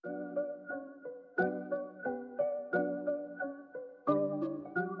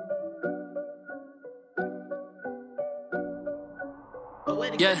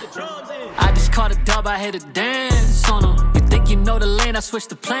Yeah, I just caught a dub, I had to dance on them. You think you know the lane, I switched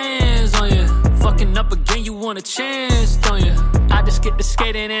the plans on you. Fucking up again, you want a chance, don't you? I just get to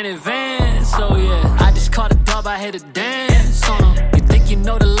skating in advance, oh yeah. I just caught a dub, I had to dance on them. You think you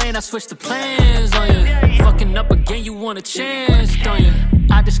know the lane, I switched the plans on you. Fucking up again, you want a chance, don't you?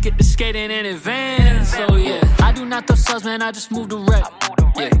 I just get to skating in advance, oh yeah. I do not throw subs, man, I just move the rep.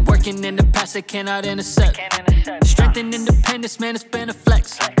 Yeah, working in the past, they cannot intercept. Strength and independence, man, it's been a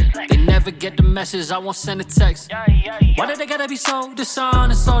flex. They never get the message, I won't send a text. Why did they gotta be so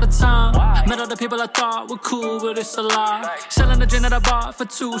dishonest all the time? Met all the people I thought were cool, but it's a lie. Selling the gin that I bought for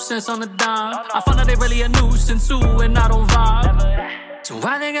 2 cents on the dime. I found out they really a nuisance too, and I don't vibe. So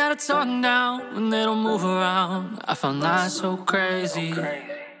why they gotta talk down when they don't move around? I found that so crazy.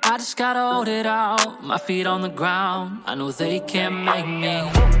 I just gotta hold it out, my feet on the ground. I know they can't make me.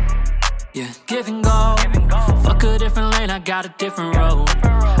 Yeah, give and go. Fuck a different lane, I got a different road.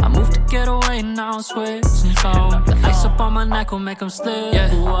 I moved to get away, now I'm switching tone. The ice up on my neck will make them slip.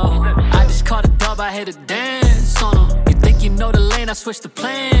 Yeah, whoa. I just caught a dub, I had to dance on them. You think you know the lane, I switched the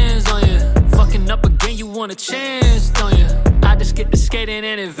plans on you. Fucking up again, you want a chance, don't you? I just get to skating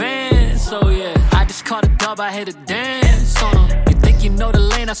in advance, oh yeah. I just caught a dub, I had to dance on them. You think you know the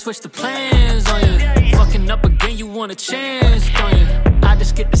lane, I switched the plans on you. Fucking up again, you want a chance, don't you? I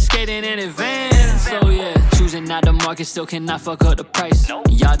just get to skating in advance, oh yeah. Choosing out the market, still cannot fuck up the price.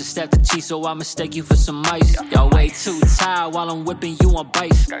 Y'all just have to cheat, so I mistake you for some ice. Y'all way too tired while I'm whipping you on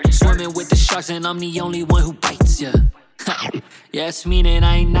bikes. Swimming with the sharks and I'm the only one who bites, yeah. Yeah, it's meaning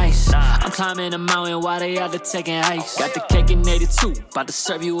I ain't nice. I'm climbing a mountain while they out there taking hikes. Got the cake in 82, about to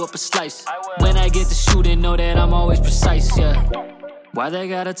serve you up a slice. When I get to shooting, know that I'm always precise, yeah. Why they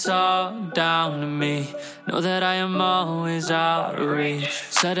gotta talk down to me? Know that I am always out of reach.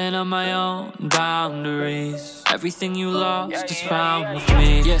 Setting up my own boundaries. Everything you lost is found with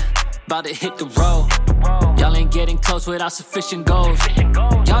me. Yeah, about to hit the road. Y'all ain't getting close without sufficient goals.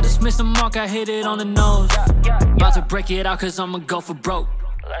 Y'all just missed the mark, I hit it on the nose. About to break it out cause I'ma go for broke.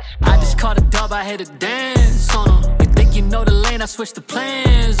 I just caught a dub, I had to dance on them. You think you know the lane, I switched the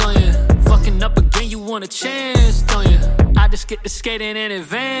plans on you. Fucking up again, you want a chance, don't you? I just get to skating in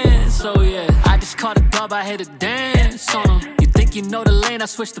advance, oh yeah. I just caught a dub, I had to dance on them. You think you know the lane, I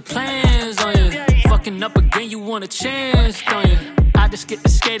switched the plans on you. Fucking up again, you want a chance, don't you? I just get to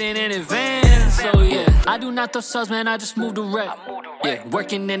skating in advance, oh yeah. I do not throw subs, man, I just move the rep. Yeah,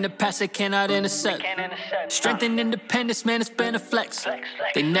 working in the past, they cannot intercept. Strength and independence, man, it's been a flex.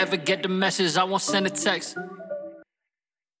 They never get the message, I won't send a text.